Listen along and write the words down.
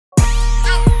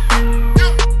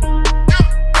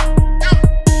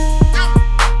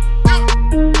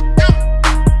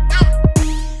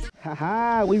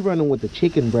We running with the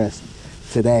chicken breast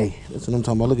today. That's what I'm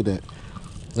talking about. Look at that.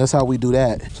 That's how we do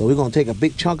that. So we're gonna take a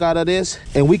big chunk out of this,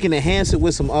 and we can enhance it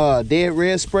with some dead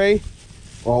red spray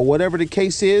or whatever the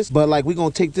case is. But like, we're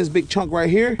gonna take this big chunk right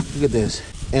here. Look at this.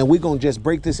 And we're gonna just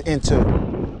break this into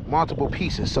multiple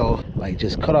pieces. So like,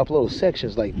 just cut off little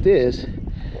sections like this.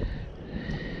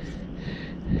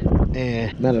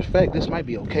 And matter of fact, this might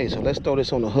be okay. So let's throw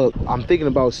this on the hook. I'm thinking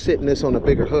about sitting this on a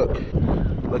bigger hook.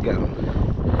 Look at them.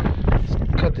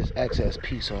 Let's cut this excess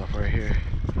piece off right here.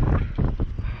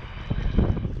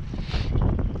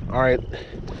 All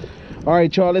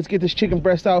right, y'all, let's get this chicken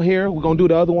breast out here. We're gonna do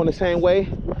the other one the same way.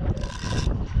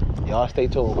 Y'all stay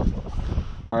tuned.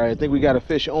 All right, I think we got a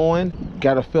fish on.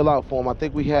 Gotta fill out for him. I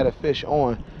think we had a fish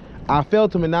on. I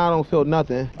felt him and now I don't feel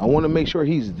nothing. I wanna make sure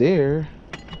he's there.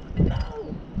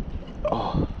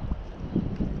 Oh,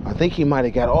 I think he might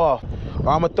have got off. I'm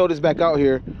gonna throw this back out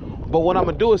here. But what I'm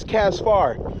gonna do is cast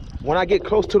far. When I get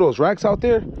close to those racks out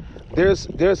there, there's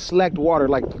slacked water.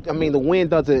 Like, I mean, the wind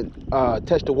doesn't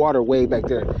touch the water way back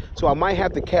there. So I might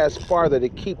have to cast farther to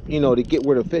keep, you know, to get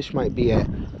where the fish might be at.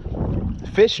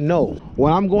 Fish, no.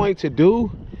 What I'm going to do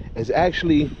is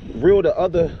actually reel the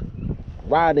other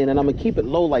rod in, and I'm gonna keep it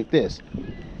low like this.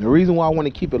 The reason why I want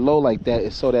to keep it low like that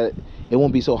is so that it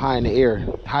won't be so high in the air.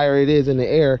 The higher it is in the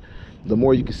air, the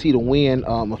more you can see the wind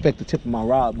affect the tip of my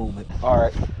rod movement. All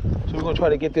right, so we're gonna try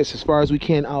to get this as far as we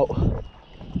can out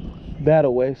that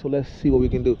away. So let's see what we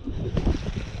can do.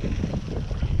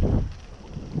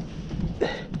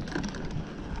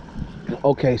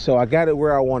 Okay, so I got it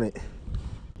where I want it. I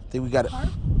think we got it.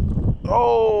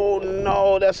 Oh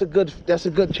no, that's a good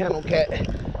channel cat.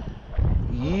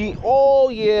 Oh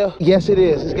yeah, yes it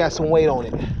is. It's got some weight on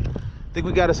it. I think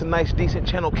we got us a nice decent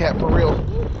channel cat for real.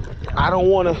 I don't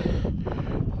want to.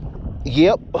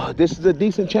 Yep, this is a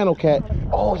decent channel cat.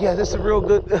 Oh yeah, this is a real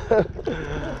good.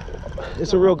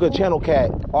 It's a real good channel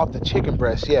cat off the chicken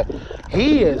breast. Yeah,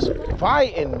 he is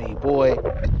fighting me, boy.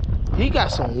 He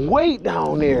got some weight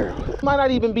down there. Might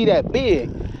not even be that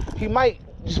big. He might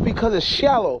just because it's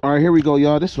shallow. All right, here we go,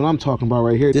 y'all. This is what I'm talking about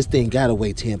right here. This thing gotta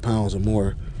weigh 10 pounds or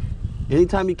more.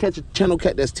 Anytime you catch a channel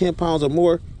cat that's 10 pounds or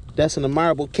more, that's an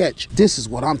admirable catch. This is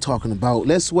what I'm talking about.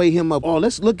 Let's weigh him up. Oh,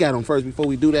 let's look at him first before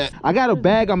we do that. I got a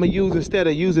bag I'm gonna use instead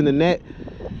of using the net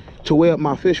to weigh up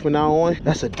my fish from now on.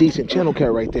 That's a decent channel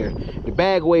cat right there. The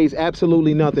bag weighs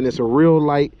absolutely nothing. It's a real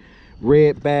light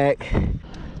red bag.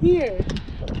 Here.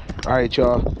 All right,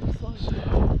 y'all.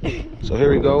 So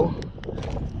here we go.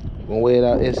 We'll weigh it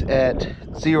out. It's at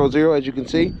 0, as you can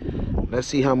see. Let's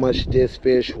see how much this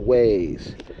fish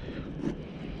weighs.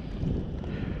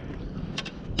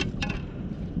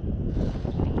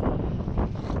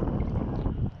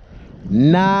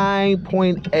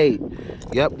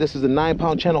 $9.8. Yep, this is a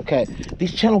 9-pound channel cat.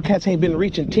 These channel cats ain't been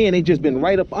reaching 10. They just been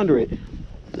right up under it.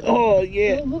 Oh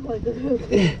yeah. It look like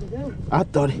this. I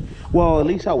thought it, well, at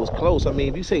least I was close. I mean,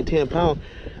 if you say 10 pounds,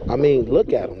 I mean,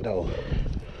 look at him though.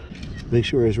 Make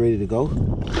sure it's ready to go.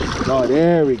 Oh,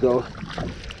 there we go.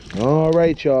 All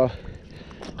right, y'all.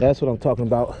 That's what I'm talking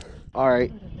about. All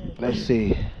right, let's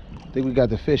see. I think we got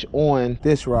the fish on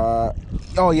this rod.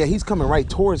 Oh yeah, he's coming right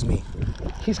towards me.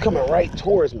 He's coming right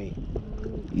towards me.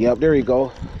 Yep, there you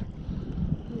go.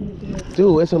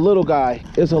 Dude, it's a little guy.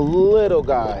 It's a little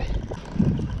guy.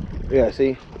 Yeah,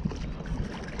 see?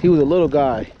 He was a little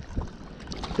guy.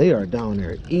 They are down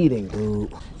there eating,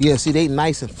 dude. Yeah, see, they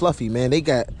nice and fluffy, man. They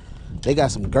got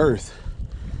some girth.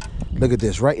 Look at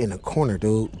this, right in the corner,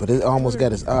 dude. But it almost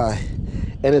got his eye.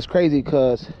 And it's crazy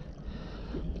because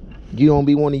you don't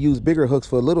be wanting to use bigger hooks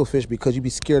for a little fish because you be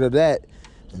scared of that.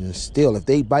 And still, if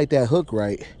they bite that hook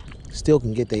right, still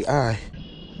can get their eye.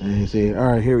 And you see,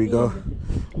 all right, here we go.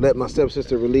 Let my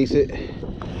stepsister release it.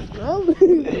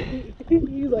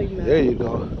 You like that. There you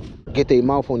go. Get their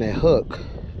mouth on that hook,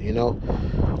 you know.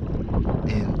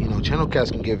 And, you know, channel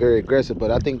cats can get very aggressive,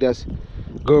 but I think that's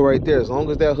good right there. As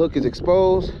long as that hook is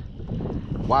exposed,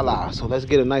 voila. So let's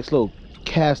get a nice little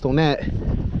cast on that.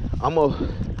 I'm going to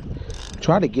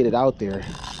try to get it out there.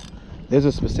 There's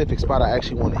a specific spot I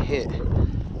actually want to hit.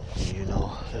 You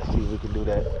know, let's see if we can do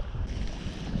that.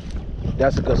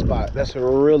 That's a good spot. That's a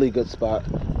really good spot.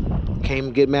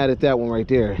 Can't get mad at that one right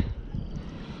there.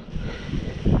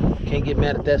 Can't get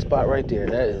mad at that spot right there.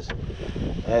 That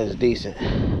is decent.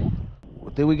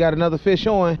 Well, then we got another fish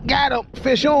on. Got him.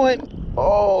 Fish on.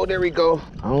 Oh, there we go.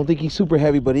 I don't think he's super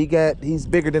heavy, but he's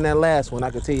bigger than that last one. I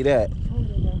can tell you that.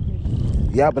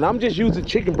 Yeah, but I'm just using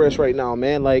chicken breast right now,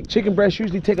 man. Like, chicken breast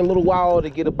usually take a little while to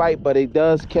get a bite, but it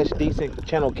does catch decent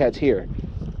channel cats here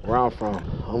where I'm from.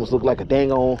 Almost look like a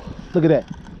dang on. Look at that.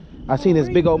 I seen this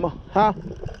big old mouth. Huh?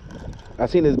 I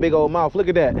seen this big old mouth. Look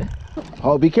at that.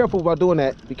 Oh, be careful about doing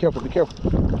that. Be careful, be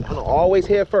careful. Always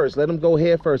head first. Let him go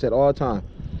head first at all times.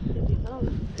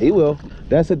 He will.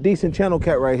 That's a decent channel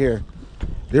cat right here.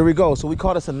 There we go. So we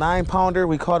caught us a 9-pounder.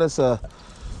 We caught us a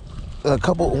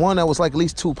one that was like at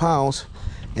least 2 pounds.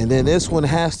 And then this one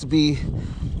has to be...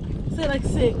 Say like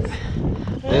 6.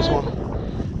 This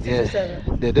one? Yeah.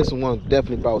 7. Yeah, this one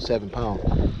definitely about 7 pounds.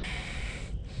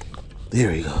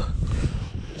 There we go.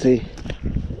 See?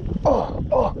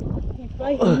 Oh.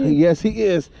 Yes, he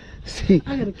is. See?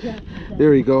 I got a cat. There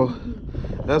we go.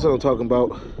 That's what I'm talking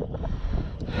about.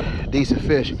 Decent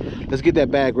fish. Let's get that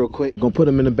bag real quick. Gonna put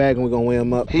him in the bag and we're gonna weigh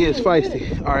him up. He is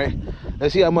feisty. All right.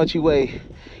 Let's see how much he weighs.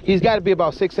 He's got to be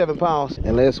about 6-7 pounds,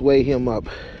 and let's weigh him up.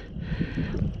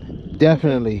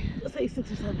 Definitely. Let's say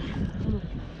 6 or 7.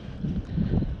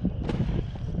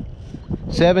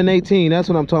 718. That's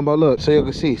what I'm talking about. Look, so you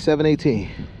can see 718.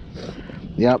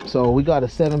 Yep. So we got a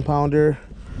 7-pounder.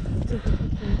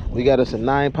 We got us a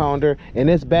 9-pounder, and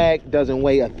this bag doesn't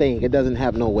weigh a thing. It doesn't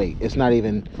have no weight. It's not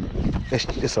even. It's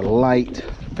just a light,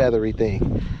 feathery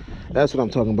thing. That's what I'm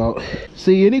talking about.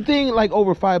 See, anything like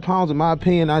over 5 pounds, in my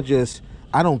opinion, I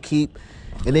don't keep.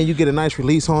 And then you get a nice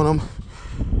release on them.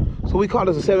 So we call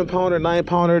this a 7-pounder,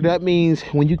 9-pounder. That means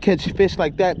when you catch fish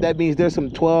like that, that means there's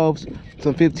some 12s,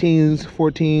 some 15s,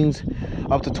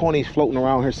 14s, up to 20s floating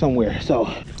around here somewhere. So,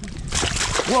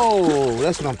 whoa,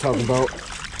 that's what I'm talking about.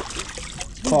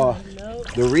 Called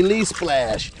the release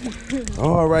splash.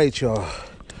 All right, y'all.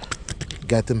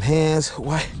 Got them hands.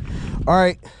 Why? All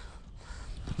right.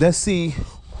 Let's see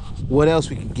what else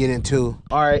we can get into.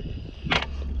 All right.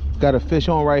 Got a fish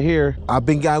on right here. I'm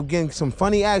getting some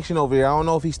funny action over here. I don't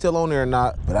know if he's still on there or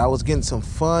not, but I was getting some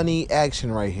funny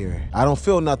action right here. I don't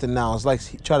feel nothing now. It's like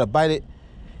he tried to bite it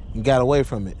and got away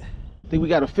from it. I think we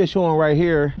got a fish on right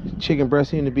here. Chicken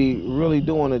breast seem to be really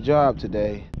doing a job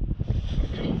today.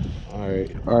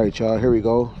 All right, y'all, here we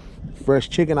go. Fresh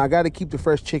chicken. I got to keep the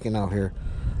fresh chicken out here.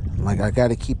 Like, I got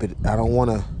to keep it. I don't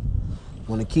want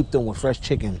to keep them with fresh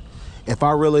chicken. If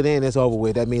I reel it in, it's over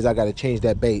with. That means I got to change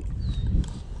that bait.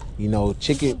 You know,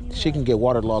 chicken get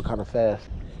waterlogged kind of fast.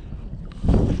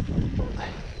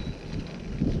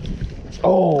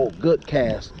 Oh, good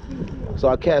cast. So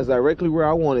I cast directly where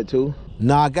I wanted to.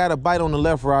 Now I got a bite on the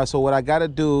left rod, so what I got to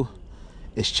do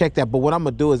is check that. But what I'm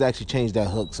gonna do is actually change that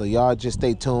hook. So y'all just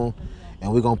stay tuned,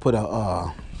 and we're gonna put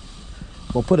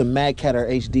a Mad Catter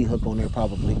HD hook on there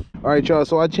probably. All right, y'all.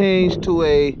 So I changed to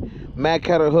a Mad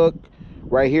Catter hook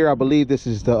right here. I believe this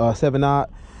is the 7/0.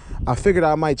 I figured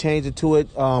I might change it to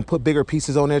it, put bigger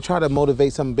pieces on there, try to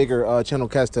motivate some bigger channel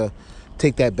cast to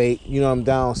take that bait. You know I'm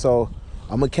down. So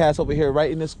I'm gonna cast over here right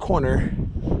in this corner.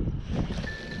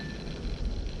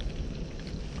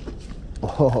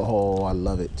 Oh, I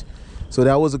love it. So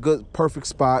that was a good, perfect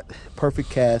spot, perfect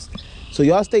cast. So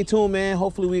y'all stay tuned, man.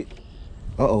 Hopefully we,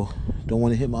 uh-oh, don't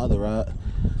want to hit my other rod.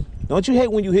 Don't you hate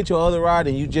when you hit your other rod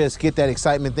and you just get that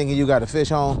excitement thinking you got a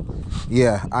fish on?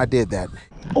 Yeah, I did that.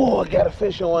 Oh, I got a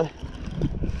fish on.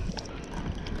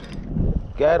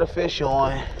 Got a fish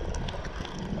on.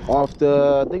 Off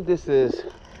the, I think this is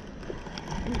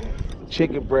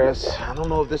chicken breast. I don't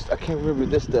know if this, I can't remember if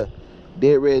this the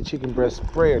Dead Red chicken breast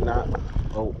spray or not.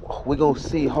 Oh, we're gonna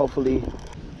see, hopefully.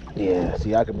 Yeah,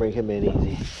 see, I can bring him in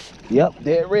easy. Yep,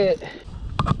 Dead Red.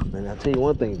 Man, I'll tell you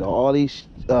one thing though, all these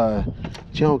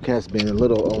channel casts been a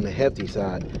little on the hefty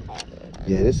side.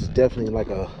 Yeah, this is definitely like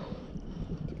a,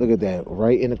 look at that,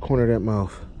 right in the corner of that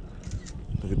mouth.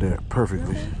 Look at that,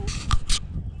 perfectly.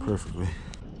 Perfectly.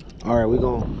 All right, we're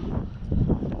gonna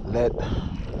let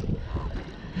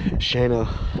Shayna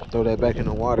throw that back in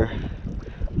the water.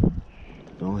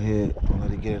 Go ahead, let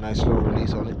it get a nice slow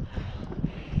release on it.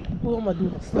 What am I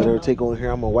doing? Let her take on here.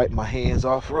 I'm gonna wipe my hands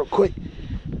off real quick.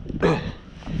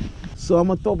 So I'm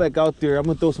gonna throw back out there. I'm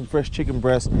gonna throw some fresh chicken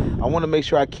breast. I wanna make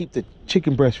sure I keep the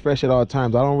chicken breast fresh at all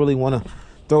times. I don't really wanna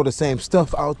throw the same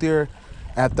stuff out there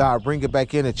after I bring it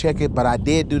back in and check it. But I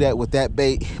did do that with that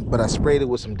bait, but I sprayed it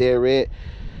with some Dead Red.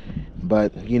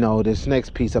 But you know, this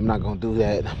next piece, I'm not gonna do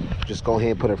that. Just go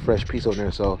ahead and put a fresh piece on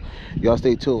there. So y'all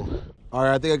stay tuned. All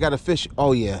right, I think I got a fish.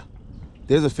 Oh yeah,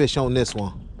 there's a fish on this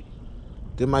one.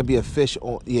 There might be a fish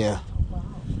on, yeah.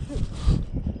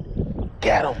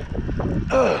 Got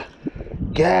him.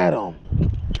 Got him.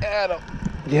 Got him.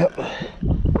 Yep.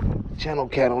 Channel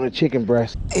cat on the chicken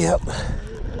breast. Yep.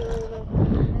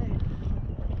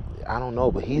 I don't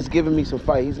know, but he's giving me some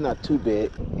fight. He's not too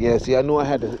big. Yeah, see, I knew I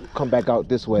had to come back out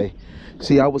this way.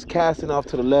 See, I was casting off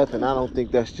to the left, and I don't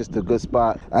think that's just a good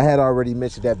spot. I had already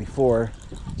mentioned that before,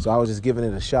 so I was just giving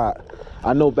it a shot.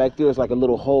 I know back there is like a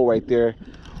little hole right there.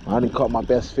 I didn't caught my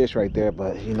best fish right there,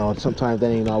 but you know, sometimes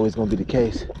that ain't always gonna be the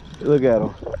case. Look at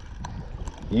him.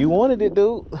 You wanted it,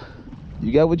 dude.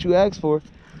 You got what you asked for.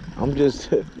 I'm just.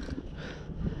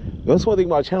 That's one thing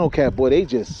about channel cat, boy. They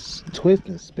just twist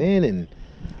and spin, and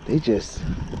they just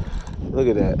look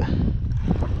at that.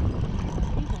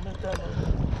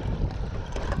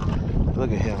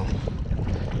 Look at him.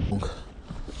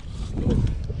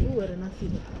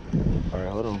 All right,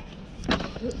 hold on.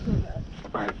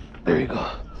 All right, there you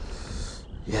go.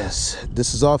 Yes,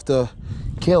 this is off the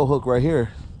Kahle hook right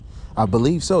here. I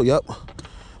believe so. Yep.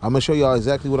 I'm gonna show y'all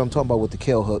exactly what I'm talking about with the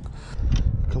Kahle hook.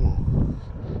 Come on.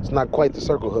 It's not quite the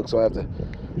circle hook, so I have to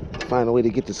find a way to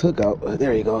get this hook out.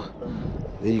 There you go.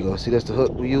 There you go. See, that's the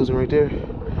hook we're using right there.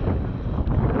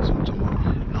 That's what I'm talking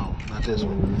about. No, not this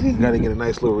one. You gotta get a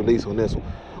nice little release on this one.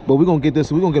 But we're gonna get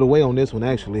this. We're gonna get away on this one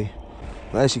actually.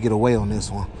 We'll actually get away on this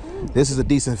one. This is a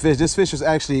decent fish. This fish is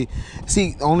actually,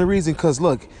 see, the only reason, cause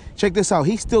look, check this out.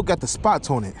 He still got the spots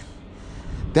on it.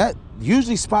 That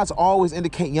usually spots always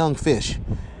indicate young fish.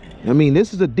 I mean,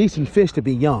 this is a decent fish to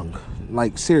be young,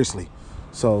 like seriously.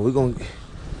 So I'm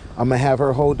gonna have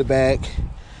her hold the bag,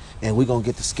 and we're gonna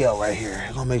get the scale right here.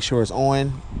 We're gonna make sure it's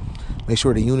on, make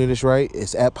sure the unit is right.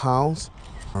 It's at pounds,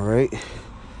 all right,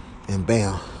 and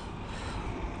bam.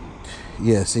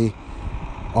 Yeah, see,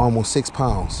 almost 6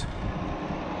 pounds.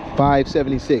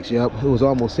 576, yep, it was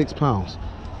almost 6 pounds.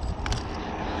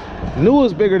 Knew it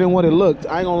was bigger than what it looked,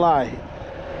 I ain't gonna lie.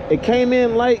 It came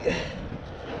in light,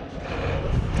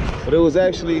 but it was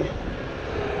actually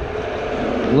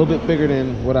a little bit bigger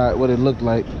than what it looked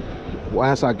like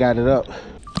once I got it up.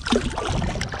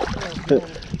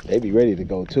 They be ready to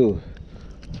go too.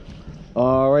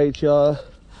 All right, y'all,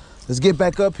 let's get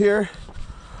back up here,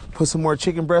 put some more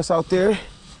chicken breasts out there,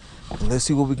 and let's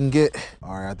see what we can get.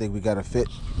 All right, I think we got a fit.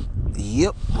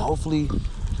 Yep, hopefully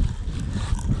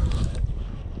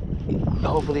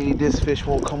this fish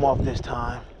won't come off this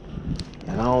time,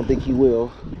 and I don't think he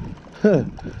will.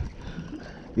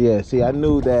 Yeah, see, I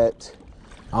knew that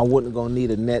I wasn't gonna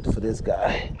need a net for this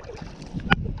guy.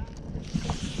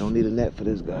 Don't need a net for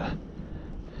this guy.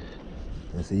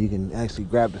 And so you can actually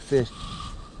grab the fish.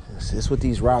 That's what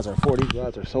these rods are for. These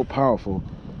rods are so powerful.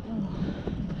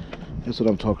 That's what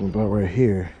I'm talking about right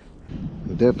here.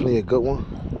 Definitely a good one.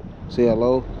 Say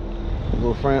hello,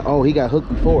 little friend. Oh, he got hooked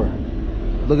before.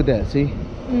 Look at that, see?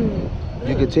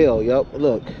 You can tell, yup,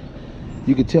 look.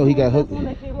 You can tell he got hooked.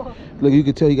 Look, you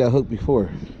can tell he got hooked before.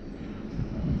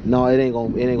 No, it ain't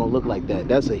gonna look like that.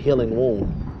 That's a healing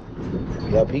wound.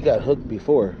 Yup, he got hooked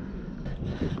before.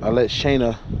 I let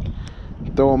Shayna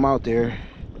throw him out there.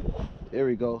 There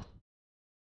we go.